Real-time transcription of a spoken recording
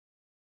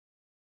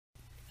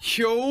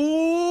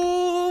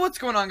Yo, what's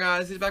going on,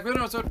 guys? He's back with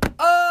another episode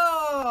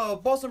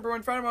of Boston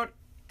Bruins Final Mode,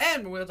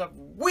 and we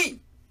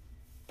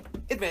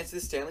advance to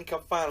the Stanley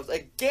Cup Finals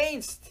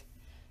against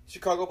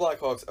Chicago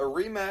Blackhawks. A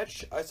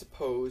rematch, I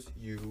suppose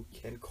you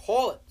can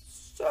call it.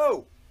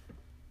 So,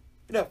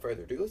 without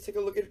further ado, let's take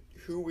a look at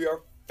who we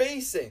are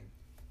facing.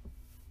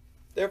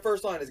 Their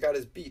first line has got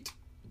us beat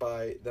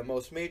by the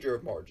most major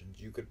of margins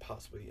you could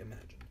possibly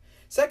imagine.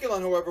 Second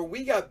line, however,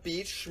 we got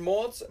beat.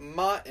 Schmaltz,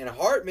 Mott, and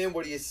Hartman.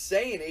 What are you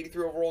saying?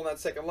 83 overall in that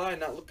second line.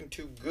 Not looking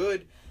too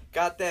good.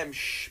 Got them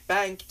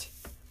spanked.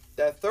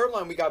 That third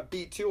line, we got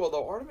beat too.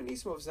 Although Artem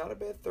Anisimov is not a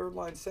bad third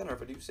line center,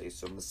 if I do say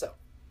so myself.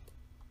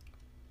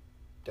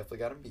 Definitely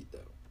got him beat,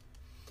 though.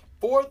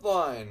 Fourth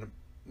line,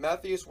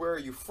 Matthias, where are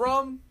you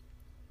from?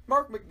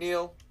 Mark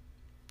McNeil.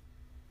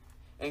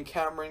 And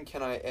Cameron,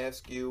 can I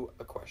ask you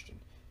a question?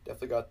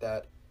 Definitely got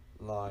that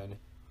line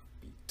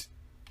beat.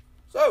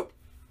 So,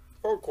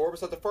 forward core,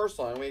 besides the first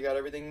line, we got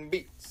everything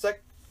beat.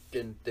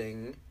 Second,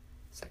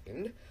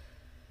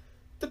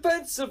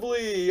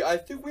 defensively, I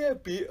think we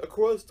have beat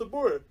across the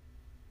board.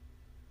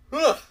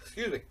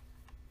 Excuse me.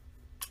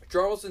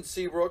 Charleston,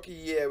 Seabrook,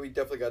 yeah, we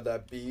definitely got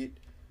that beat.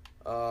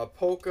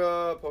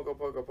 Polka,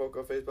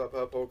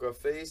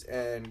 face,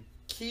 and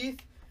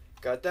Keith,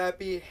 got that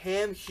beat.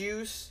 Ham,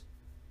 Hughes,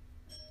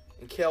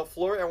 and Cale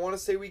Fleury, I want to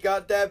say we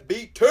got that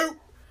beat too.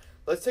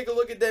 Let's take a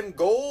look at them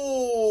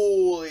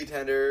goalie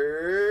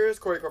tenders.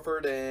 Corey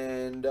Crawford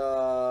and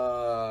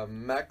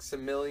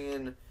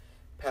Maximilian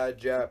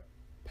Pajpak,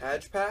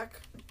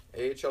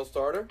 AHL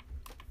starter.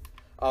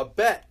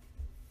 Bet.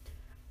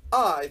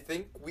 I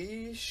think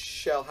we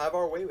shall have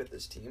our way with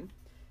this team.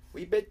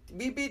 We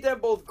beat them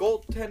both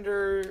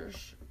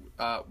goaltenders.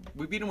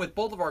 We beat them with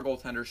both of our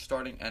goaltenders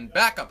starting and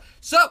backup.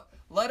 So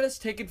let us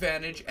take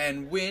advantage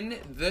and win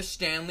the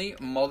Stanley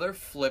Mother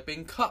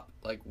Flipping Cup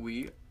like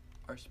we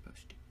are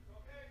supposed to.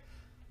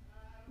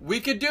 We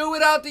could do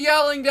without the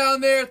yelling down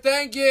there.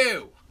 Thank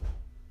you.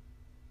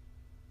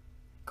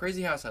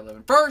 Crazy house I live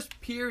in. First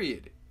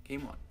period.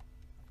 Game 1.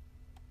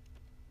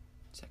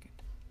 Second.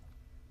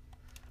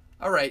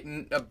 All right.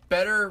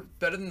 Better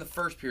than the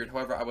first period.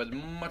 However, I would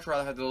much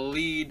rather have the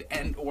lead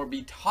and or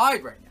be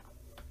tied right now.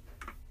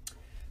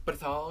 But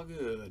it's all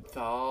good. It's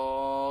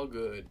all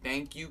good.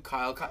 Thank you,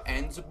 Kyle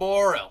and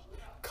Zaboril.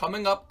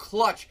 Coming up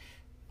clutch.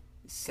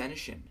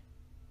 Senishin.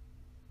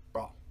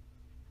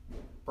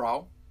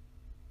 Bro.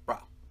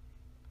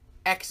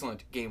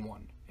 Excellent game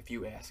 1, if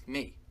you ask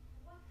me.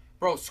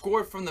 Bro,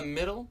 scored from the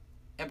middle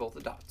and both the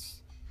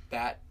dots.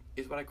 That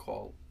is what I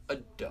call a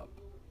dub.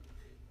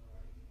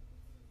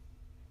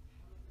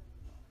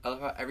 I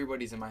love how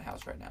everybody's in my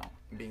house right now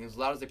and being as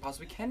loud as they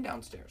possibly can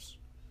downstairs.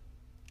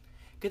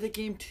 Get the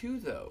game 2,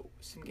 though.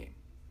 Sim game.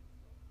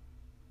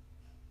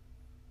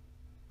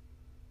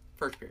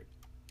 First period.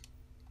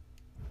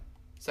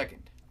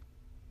 Second.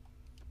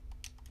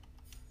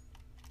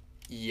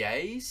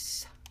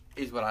 Yes,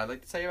 is what I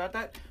like to say about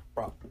that.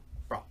 Bro,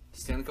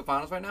 Stanley Cup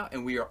Finals right now,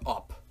 and we are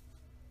up.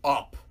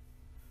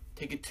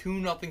 Take a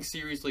 2-0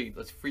 series lead.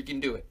 Let's freaking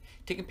do it.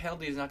 Taking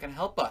penalties is not going to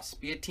help us.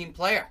 Be a team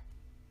player.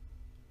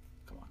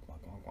 Come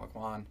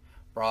on.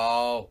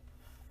 Bro.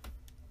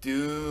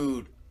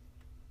 Dude.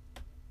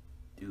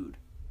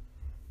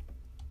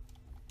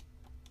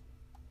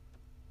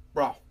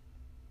 Bro.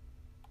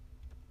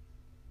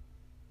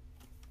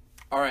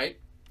 Alright.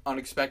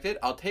 Unexpected.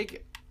 I'll take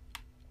it.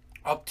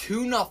 Up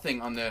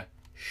 2-0 on the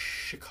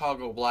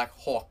Chicago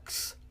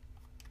Blackhawks.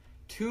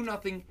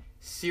 2-0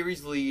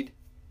 series lead.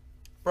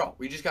 Bro,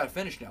 we just got to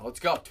finish now. Let's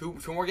go. Two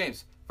more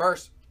games.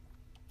 First.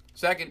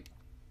 Second.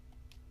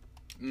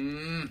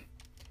 Come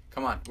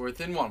on. We're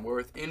within one.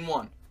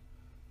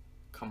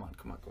 Come on.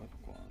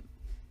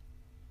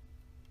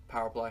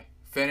 Power play.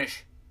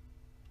 Finish.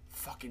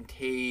 Fucking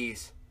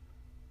tease.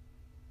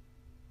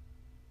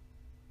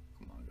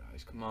 Come on,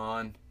 guys. Come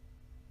on.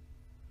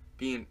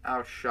 Being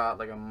outshot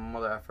like a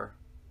mother effer.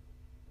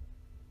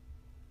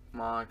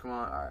 Come on.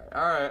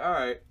 All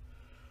right.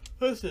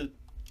 Listen.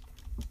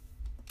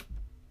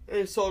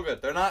 It's so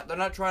good. They're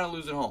not trying to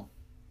lose at home.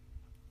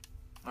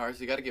 All right,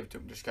 so you got to give it to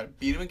them. Just got to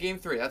beat them in game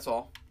 3. That's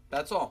all.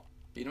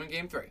 Beat them in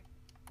game 3.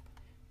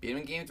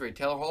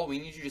 Taylor Hall, we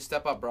need you to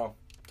step up, bro.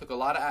 Took a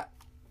lot of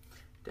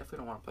definitely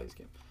don't want to play this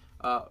game.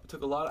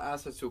 Took a lot of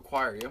assets to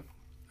acquire you.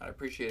 I'd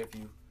appreciate if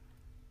you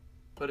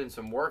put in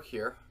some work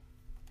here.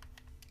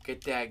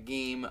 Get that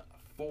game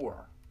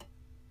 4.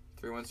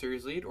 3-1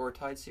 series lead or a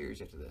tied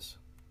series after this.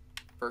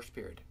 First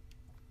period.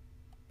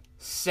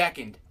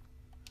 Second.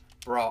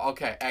 Bro,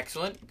 okay,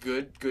 excellent.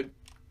 Good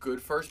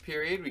first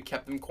period. We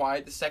kept them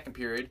quiet the second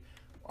period.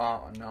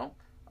 No.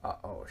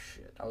 Oh,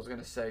 shit. I was going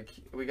to say,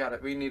 we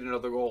need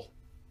another goal.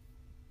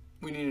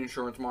 We need an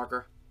insurance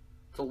marker.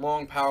 It's a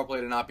long power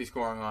play to not be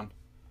scoring on.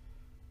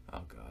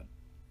 Oh, God.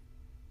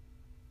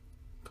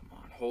 Come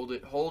on, hold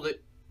it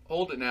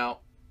now.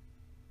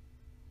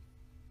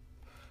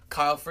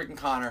 Kyle freaking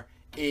Connor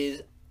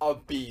is a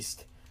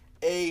beast.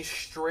 A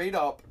straight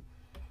up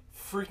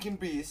freaking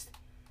beast.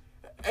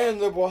 And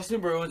the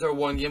Boston Bruins are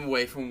one game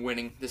away from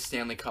winning the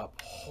Stanley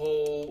Cup.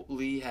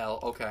 Holy hell.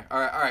 Okay. All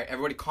right.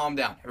 Everybody calm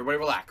down. Everybody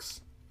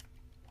relax.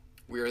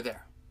 We are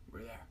there.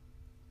 We're there.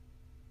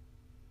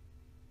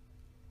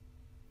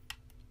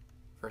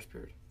 First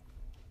period.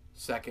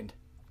 Second.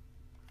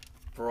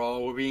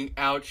 Bro, we're being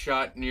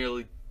outshot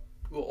nearly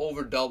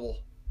over double.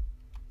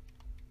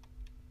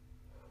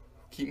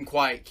 Keep him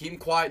quiet. Keep him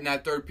quiet in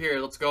that third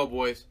period. Let's go,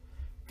 boys.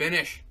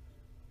 Finish.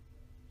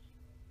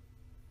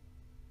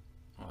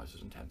 Oh, this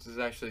is intense.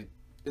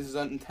 This is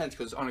intense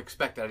because it's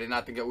unexpected. I did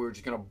not think that we were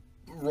just going to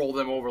roll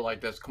them over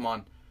like this. Come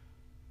on.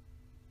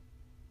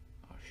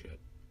 Oh, shit.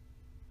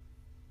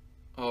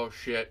 Oh,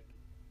 shit.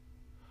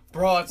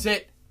 Bro, that's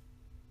it.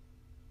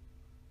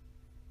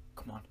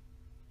 Come on.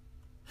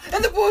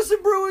 And the Boston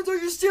Bruins are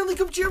your Stanley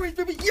Cup champions,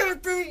 baby. Yeah,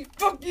 baby.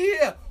 Fuck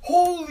yeah.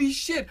 Holy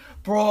shit.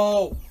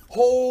 Bro.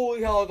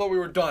 Holy hell, I thought we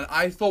were done.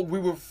 I thought we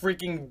were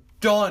freaking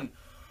done.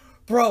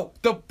 Bro,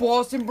 the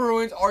Boston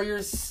Bruins are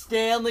your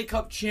Stanley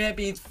Cup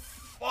champions.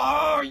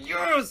 Oh,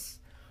 yes.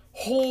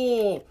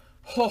 Oh.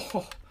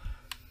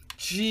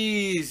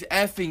 Jeez.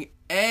 Effing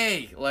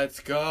A. Let's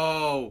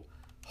go.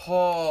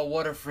 Oh,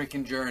 what a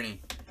freaking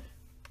journey.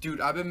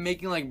 Dude, I've been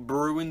making like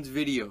Bruins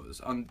videos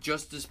on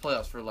just this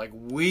playoffs for like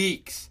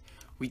weeks.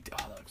 Oh,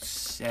 that looks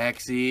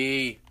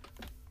sexy.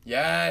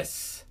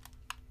 Yes.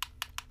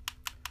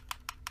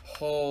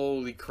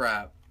 Holy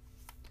crap.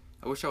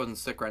 I wish I wasn't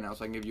sick right now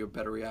so I can give you a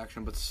better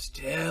reaction, but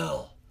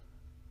still.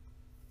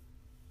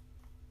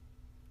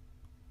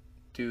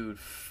 Dude,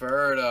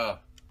 Ferda.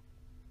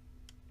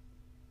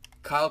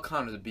 Kyle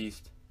Connor's a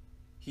beast.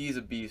 He's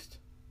a beast.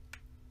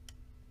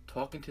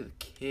 Talking to the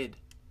kid.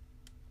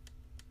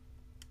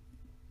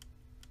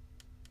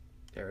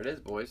 There it is,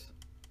 boys.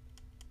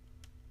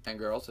 And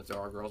girls, if there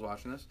are girls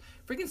watching this.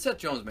 Freaking Seth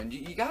Jones, man.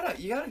 You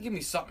gotta give me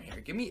something here.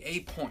 Give me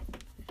a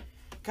point.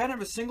 Kind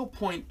of a single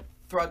point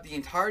throughout the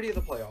entirety of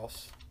the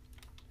playoffs.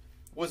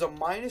 Was a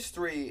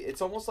 -3.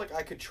 It's almost like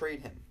I could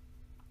trade him.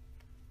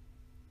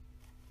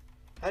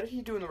 How did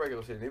he do in the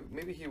regular season?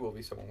 Maybe he will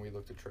be someone we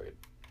look to trade.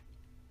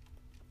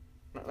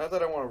 Not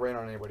that I want to rain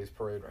on anybody's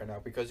parade right now,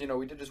 because, you know,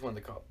 we did just win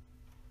the cup.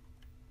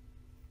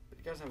 But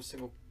you guys have a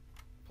single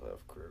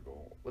playoff career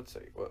goal. Let's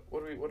see. What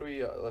do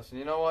we listen,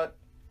 you know what?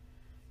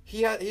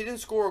 He didn't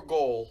score a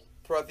goal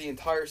throughout the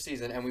entire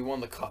season, and we won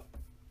the cup.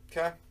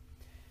 Okay?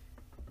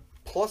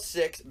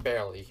 +6,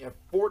 barely. He had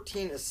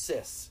 14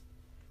 assists.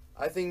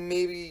 I think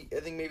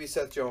maybe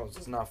Seth Jones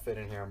does not fit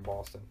in here in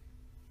Boston.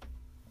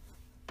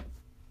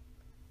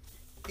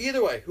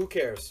 Either way, who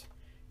cares?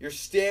 Your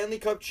Stanley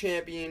Cup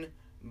champion,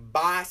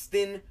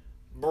 Boston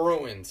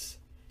Bruins.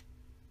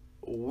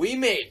 We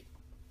made it.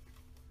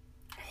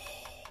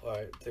 All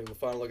right, take a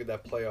final look at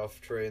that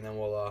playoff trade, and then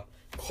we'll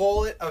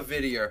call it a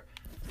video.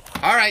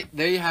 All right,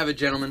 there you have it,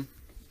 gentlemen.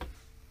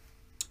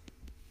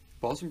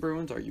 Boston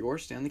Bruins are your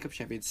Stanley Cup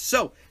champions.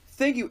 So,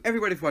 thank you,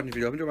 everybody, for watching the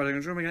video. If you're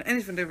watching,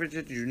 any different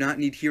you do not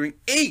need hearing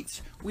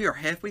 8. We are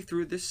halfway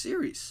through this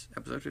series,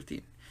 episode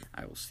 15.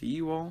 I will see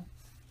you all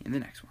in the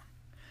next one.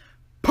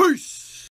 Peace!